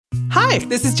Hi,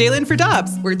 this is Jalen for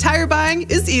Dobbs, where tire buying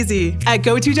is easy. At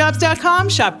GoToDobbs.com,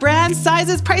 shop brands,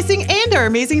 sizes, pricing, and our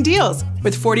amazing deals.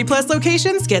 With 40-plus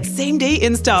locations, get same-day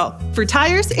install. For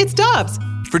tires, it's Dobbs.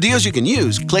 For deals you can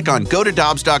use, click on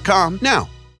GoToDobbs.com now.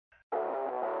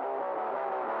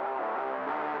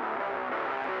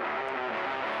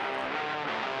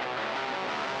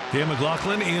 Dan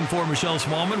McLaughlin in for Michelle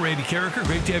Smallman, Randy Carricker.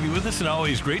 Great to have you with us, and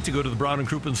always great to go to the Brown and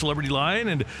Crouppen Celebrity Line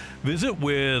and visit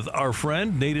with our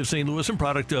friend, native St. Louis and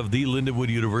product of the Lindenwood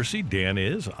University. Dan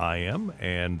is, I am,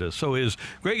 and so is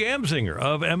Greg Amsinger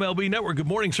of MLB Network. Good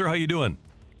morning, sir. How you doing?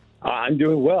 I'm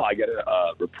doing well. I got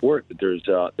a report that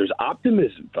there's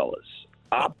optimism, fellas.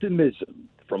 Optimism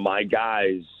from my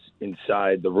guys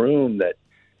inside the room that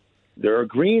they're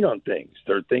agreeing on things.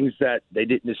 There are things that they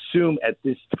didn't assume at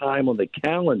this time on the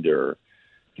calendar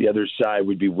the other side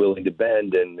would be willing to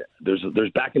bend, and there's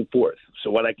back and forth. So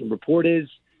what I can report is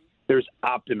there's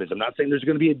optimism. I'm not saying there's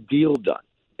going to be a deal done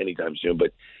anytime soon,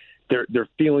 but they're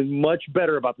feeling much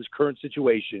better about this current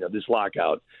situation of this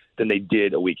lockout than they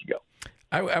did a week ago.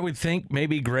 I would think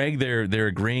maybe, Greg, they're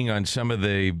agreeing on some of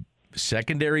the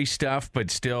secondary stuff, but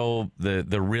still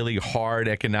the really hard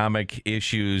economic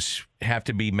issues have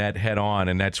to be met head on,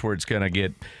 and that's where it's going to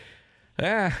get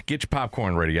your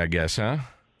popcorn ready, I guess, huh?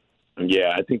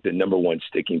 Yeah, I think the number one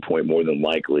sticking point more than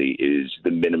likely is the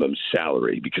minimum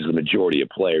salary, because the majority of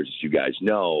players, as you guys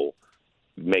know,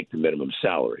 make the minimum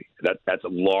salary. That's a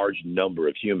large number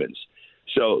of humans.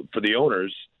 So for the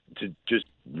owners to just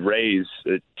raise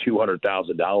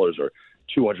 $200,000 or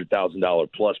 $200,000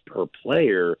 plus per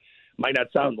player might not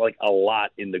sound like a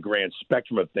lot in the grand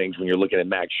spectrum of things when you're looking at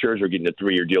Max Scherzer getting a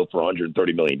 3-year deal for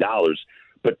 $130 million.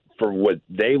 But for what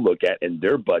they look at and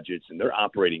their budgets and their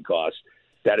operating costs,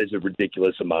 that is a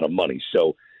ridiculous amount of money.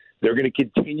 So they're going to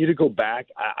continue to go back.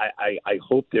 I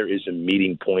hope there is a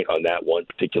meeting point on that one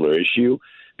particular issue,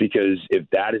 because if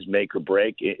that is make or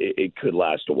break, it could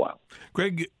last a while.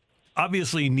 Greg,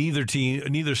 obviously neither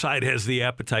side has the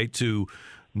appetite to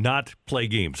not play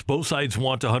games. Both sides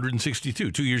want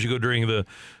 162. 2 years ago during the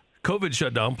COVID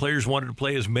shutdown, players wanted to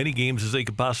play as many games as they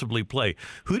could possibly play.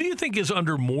 Who do you think is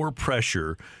under more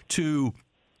pressure to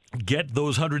get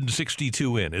those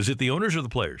 162 in? Is it the owners or the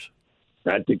players?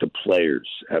 I think the players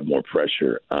have more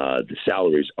pressure. The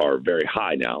salaries are very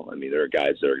high now. I mean, there are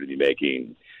guys that are going to be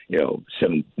making,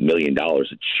 $7 million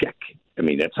a check. I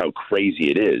mean, that's how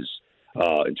crazy it is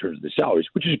in terms of the salaries,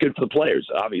 which is good for the players.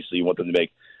 Obviously, you want them to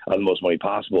make the most money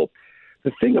possible.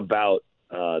 The thing about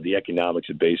the economics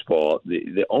of baseball,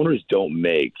 the owners don't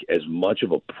make as much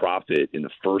of a profit in the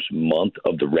first month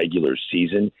of the regular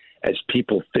season as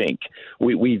people think.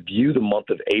 We view the month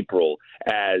of April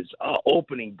as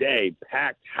opening day,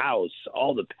 packed house,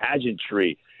 all the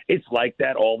pageantry. It's like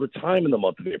that all the time in the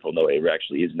month of April. No, it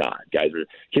actually is not.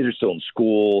 Kids are still in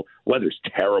school. Weather's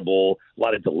terrible. A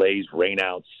lot of delays,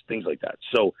 rainouts, things like that.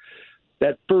 So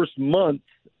that first month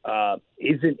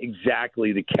isn't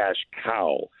exactly the cash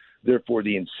cow. Therefore,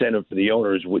 the incentive for the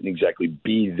owners wouldn't exactly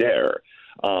be there.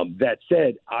 That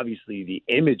said, obviously, the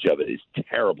image of it is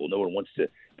terrible. No one wants to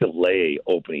delay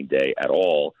opening day at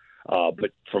all.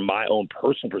 But from my own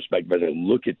personal perspective, as I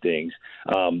look at things,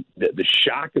 the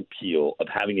shock appeal of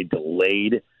having a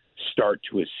delayed start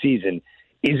to a season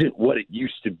isn't what it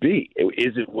used to be. It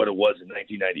isn't what it was in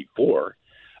 1994.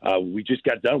 We just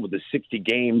got done with a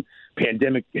 60-game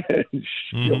pandemic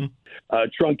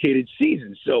truncated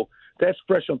season. So that's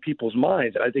fresh on people's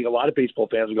minds. And I think a lot of baseball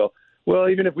fans will go, well,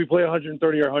 even if we play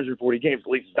 130 or 140 games, at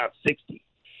least it's not 60.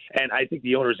 And I think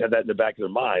the owners have that in the back of their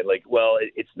mind. Like, well,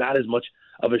 it's not as much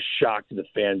of a shock to the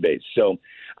fan base. So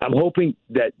I'm hoping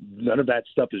that none of that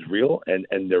stuff is real and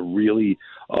they're really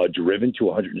driven to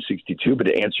 162. But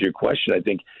to answer your question, I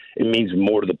think it means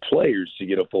more to the players to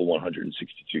get a full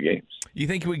 162 games. You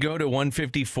think we go to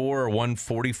 154 or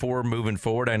 144 moving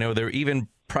forward? I know even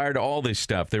prior to all this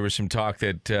stuff, there was some talk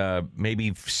that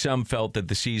maybe some felt that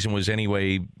the season was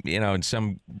anyway, in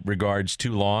some regards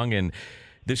too long. And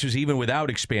this was even without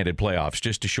expanded playoffs,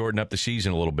 just to shorten up the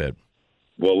season a little bit.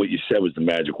 Well, what you said was the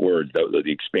magic word, the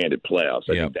expanded playoffs.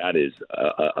 I think that is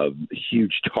a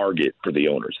huge target for the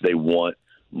owners. They want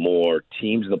more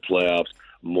teams in the playoffs,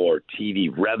 more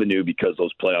TV revenue because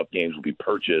those playoff games will be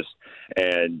purchased.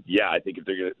 And, I think if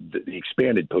they're going to the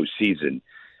expanded postseason,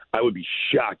 I would be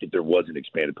shocked if there was an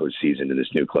expanded postseason in this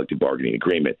new collective bargaining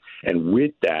agreement. And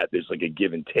with that, there's like a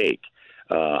give and take.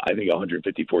 I think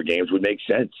 154 games would make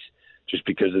sense just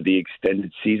because of the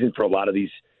extended season for a lot of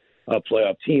these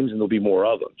playoff teams, and there'll be more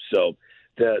of them. So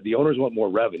the owners want more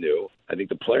revenue. I think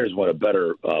the players want a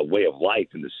better way of life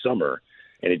in the summer.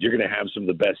 And if you're going to have some of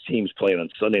the best teams playing on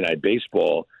Sunday Night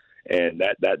Baseball and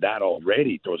that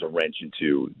already throws a wrench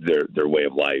into their way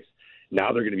of life.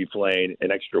 Now they're going to be playing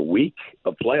an extra week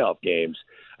of playoff games.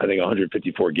 I think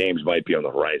 154 games might be on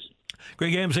the horizon.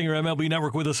 Greg Amsinger, MLB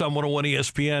Network, with us on 101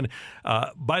 ESPN.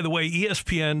 By the way,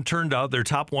 ESPN turned out their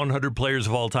top 100 players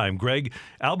of all time. Greg,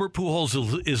 Albert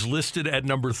Pujols is listed at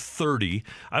number 30.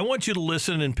 I want you to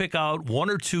listen and pick out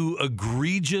one or two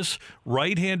egregious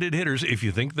right-handed hitters, if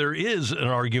you think there is an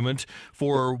argument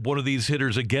for one of these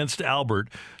hitters against Albert.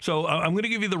 So I'm going to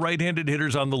give you the right-handed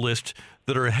hitters on the list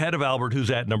that are ahead of Albert, who's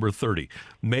at number 30.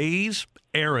 Mays,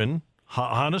 Aaron,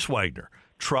 Hannes Wagner,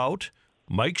 Trout,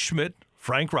 Mike Schmidt,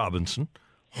 Frank Robinson,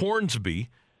 Hornsby,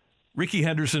 Ricky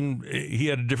Henderson. He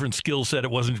had a different skill set.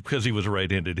 It wasn't because he was a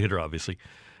right-handed hitter, obviously.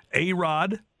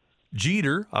 A-Rod,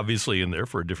 Jeter, obviously in there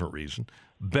for a different reason.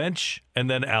 Bench, and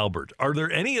then Albert. Are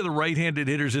there any of the right-handed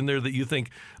hitters in there that you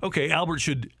think, okay, Albert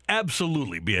should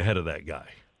absolutely be ahead of that guy?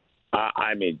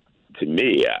 I mean, to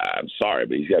me, I'm sorry,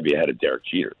 but he's got to be ahead of Derek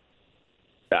Jeter.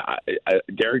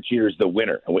 Derek Jeter is the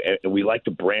winner, and we like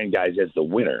to brand guys as the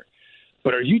winner.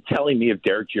 But are you telling me if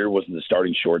Derek Jeter wasn't the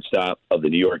starting shortstop of the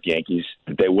New York Yankees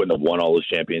that they wouldn't have won all those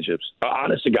championships?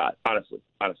 Honest to God, honestly.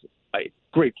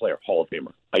 Great player, Hall of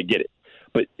Famer. I get it.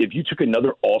 But if you took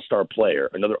another all-star player,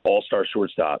 another all-star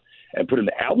shortstop, and put him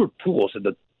to Albert Pujols at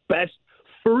the best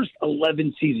first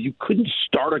 11 seasons, you couldn't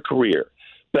start a career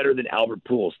better than Albert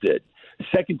Pujols did.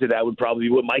 Second to that would probably be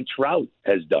what Mike Trout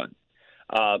has done.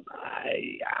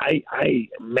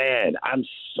 Man, I'm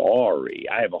sorry.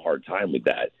 I have a hard time with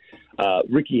that.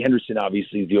 Ricky Henderson,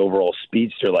 obviously, is the overall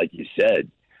speedster, like you said.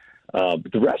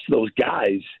 But the rest of those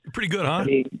guys... Pretty good, huh? I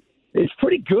mean, it's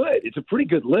pretty good. It's a pretty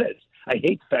good list. I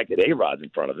hate the fact that A-Rod's in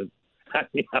front of him. I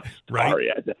mean, I'm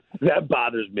sorry. Right. That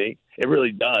bothers me. It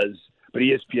really does. But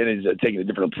ESPN is taking a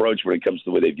different approach when it comes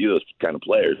to the way they view those kind of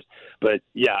players. But,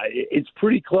 yeah, it's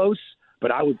pretty close.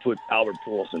 But I would put Albert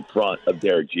Pujols in front of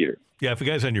Derek Jeter. Yeah, if a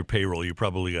guy's on your payroll, you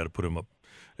probably got to put him up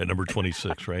at number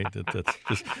 26, right? That's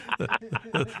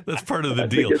part of the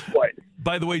deal.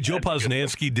 By the way, Joe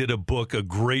Posnanski did a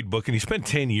great book, and he spent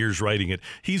 10 years writing it.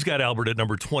 He's got Albert at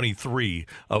number 23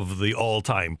 of the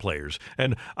all-time players.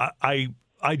 And I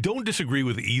don't disagree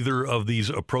with either of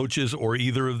these approaches or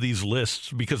either of these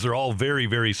lists because they're all very,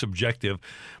 very subjective.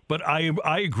 But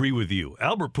I agree with you.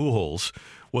 Albert Pujols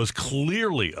was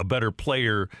clearly a better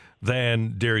player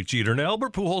than Derek Jeter. And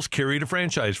Albert Pujols carried a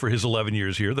franchise for his 11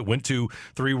 years here that went to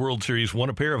 3 World Series, won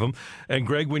a pair of them. And,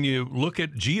 Greg, when you look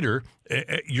at Jeter,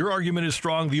 your argument is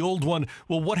strong. The old one,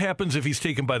 well, what happens if he's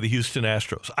taken by the Houston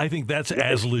Astros? I think that's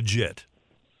as legit.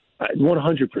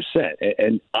 100%.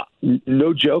 And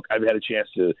no joke, I've had a chance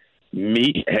to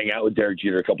hang out with Derek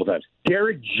Jeter a couple times.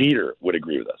 Derek Jeter would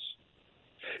agree with us.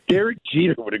 Derek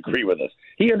Jeter would agree with us.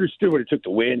 He understood what it took to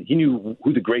win. He knew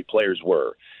who the great players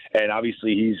were. And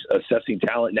obviously he's assessing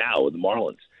talent now with the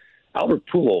Marlins. Albert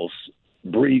Pujols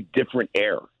breathed different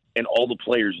air, and all the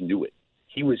players knew it.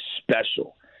 He was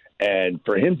special. And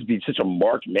for him to be such a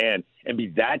marked man and be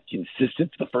that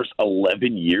consistent for the first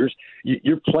 11 years,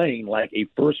 you're playing like a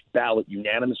first-ballot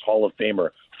unanimous Hall of Famer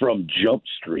from Jump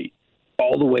Street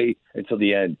all the way until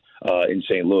the end in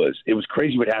St. Louis. It was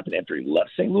crazy what happened after he left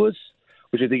St. Louis,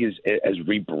 which I think has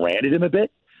rebranded him a bit.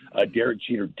 Derek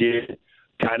Jeter did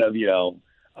kind of,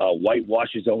 whitewash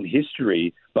his own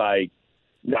history by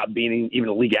not being even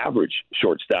a league average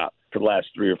shortstop for the last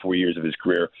 3 or 4 years of his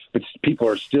career. But people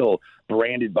are still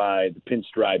branded by the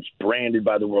pinstripes, branded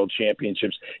by the world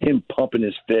championships, him pumping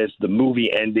his fist, the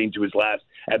movie ending to his last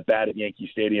at-bat at Yankee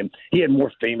Stadium. He had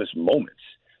more famous moments.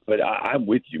 But I'm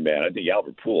with you, man. I think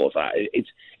Albert Pujols,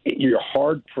 you're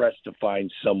hard-pressed to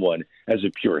find someone as a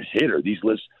pure hitter. These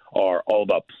lists are all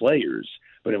about players.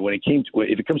 But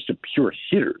if it comes to pure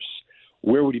hitters,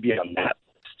 where would he be on that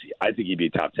list? I think he'd be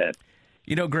top 10.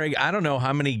 Greg, I don't know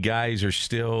how many guys are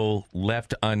still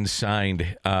left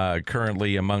unsigned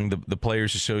currently among the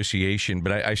Players Association,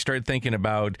 but I start thinking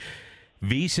about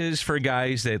visas for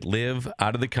guys that live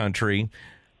out of the country,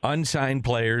 unsigned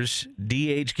players,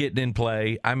 DH getting in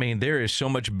play. I mean, there is so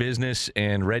much business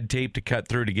and red tape to cut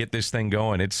through to get this thing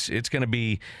going. It's going to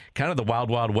be kind of the wild,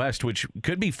 wild west, which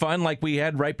could be fun like we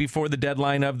had right before the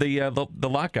deadline of the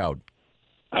lockout.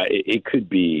 It could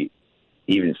be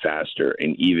even faster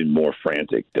and even more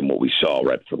frantic than what we saw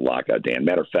right before the lockout, Dan.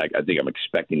 Matter of fact, I think I'm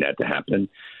expecting that to happen.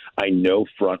 I know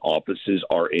front offices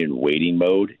are in waiting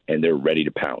mode, and they're ready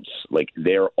to pounce. Like,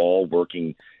 they're all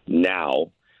working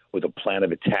now with a plan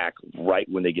of attack right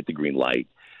when they get the green light,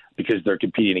 because they're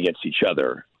competing against each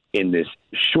other in this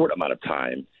short amount of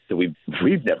time that we've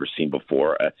never seen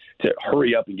before, to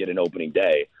hurry up and get an opening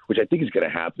day, which I think is going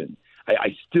to happen.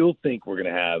 I still think we're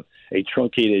going to have a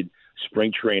truncated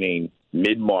spring training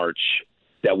mid-March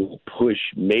that will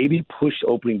maybe push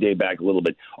opening day back a little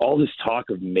bit. All this talk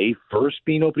of May 1st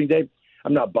being opening day,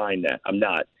 I'm not buying that. I'm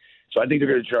not. So I think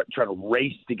they're going to try to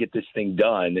race to get this thing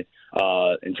done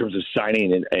in terms of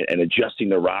signing and adjusting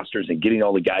their rosters and getting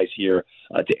all the guys here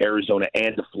to Arizona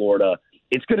and to Florida.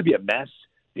 It's going to be a mess.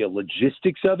 The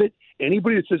logistics of it.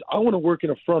 Anybody that says, I want to work in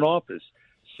a front office,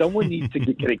 someone needs to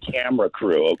get a camera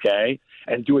crew, okay,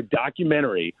 and do a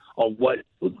documentary on let's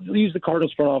use the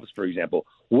Cardinals front office, for example,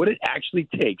 what it actually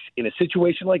takes in a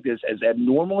situation like this, as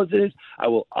abnormal as it is. I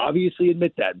will obviously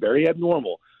admit that, very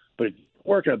abnormal. But if you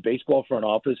work in a baseball front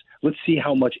office, let's see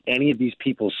how much any of these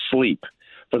people sleep.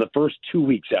 For the first 2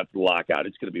 weeks after the lockout,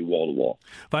 it's going to be wall-to-wall.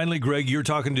 Finally, Greg, you're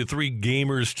talking to 3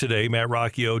 gamers today, Matt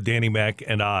Rocchio, Danny Mac,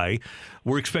 and I.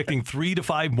 We're expecting 3 to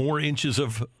 5 more inches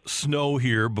of snow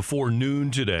here before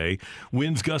noon today.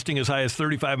 Winds gusting as high as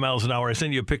 35 miles an hour. I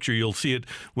sent you a picture. You'll see it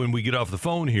when we get off the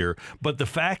phone here. But the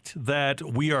fact that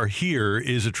we are here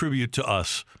is a tribute to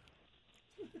us.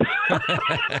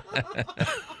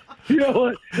 You know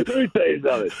what? Let me tell you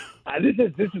something.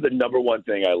 This is the number one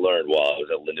thing I learned while I was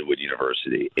at Lindenwood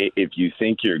University. If you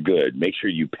think you're good, make sure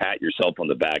you pat yourself on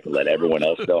the back and let everyone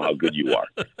else know how good you are.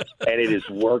 And it has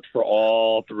worked for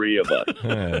all 3 of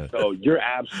us. So you're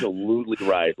absolutely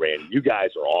right, Randy. You guys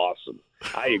are awesome.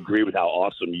 I agree with how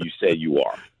awesome you say you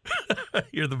are.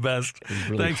 You're the best. It was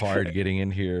really hard getting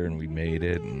in here, and we made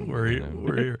it. And we're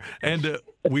here. And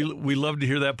we love to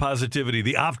hear that positivity,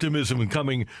 the optimism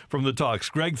coming from the talks.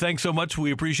 Greg, thanks so much.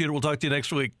 We appreciate it. We'll talk to you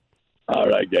next week. All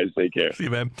right, guys. Take care. See you,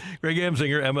 man. Greg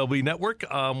Amsinger, MLB Network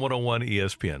on 101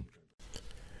 ESPN.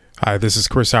 Hi, this is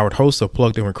Chris Howard, host of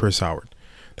Plugged In with Chris Howard.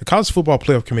 The College Football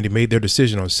Playoff Committee made their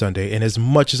decision on Sunday, and as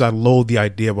much as I loathe the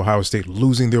idea of Ohio State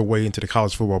losing their way into the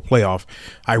College Football Playoff,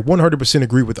 I 100%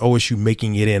 agree with OSU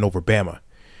making it in over Bama.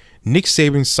 Nick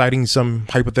Saban citing some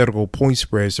hypothetical point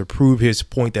spreads to prove his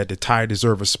point that the Tide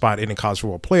deserve a spot in the College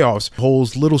Football Playoffs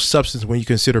holds little substance when you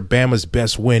consider Bama's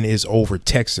best win is over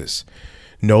Texas.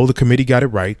 No, the committee got it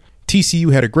right.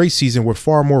 TCU had a great season with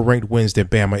far more ranked wins than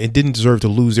Bama and didn't deserve to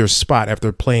lose their spot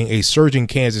after playing a surging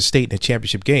Kansas State in a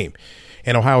championship game.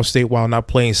 And Ohio State, while not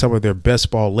playing some of their best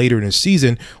ball later in the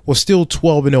season, was still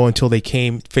 12-0 until they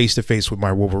came face-to-face with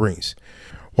my Wolverines.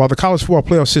 While the college football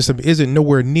playoff system isn't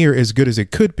nowhere near as good as it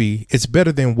could be, it's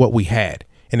better than what we had.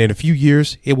 And in a few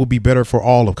years, it will be better for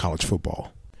all of college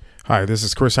football. Hi, this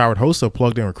is Chris Howard, host of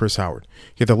Plugged In with Chris Howard.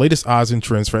 Get the latest odds and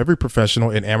trends for every professional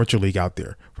and amateur league out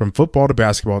there. From football to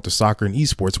basketball to soccer and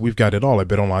esports, we've got it all at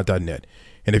BetOnline.net.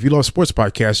 And if you love sports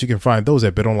podcasts, you can find those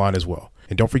at BetOnline as well.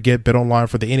 And don't forget BetOnline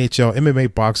for the NHL,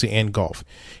 MMA, boxing, and golf.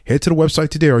 Head to the website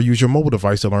today or use your mobile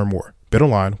device to learn more.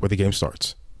 BetOnline, where the game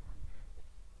starts.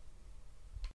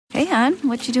 Hey, hon,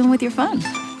 what you doing with your phone?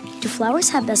 Do flowers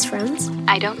have best friends?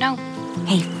 I don't know.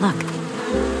 Hey, look.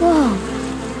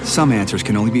 Whoa. Some answers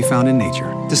can only be found in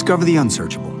nature. Discover the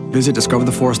unsearchable. Visit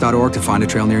discovertheforest.org to find a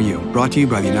trail near you. Brought to you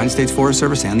by the United States Forest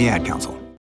Service and the Ad Council.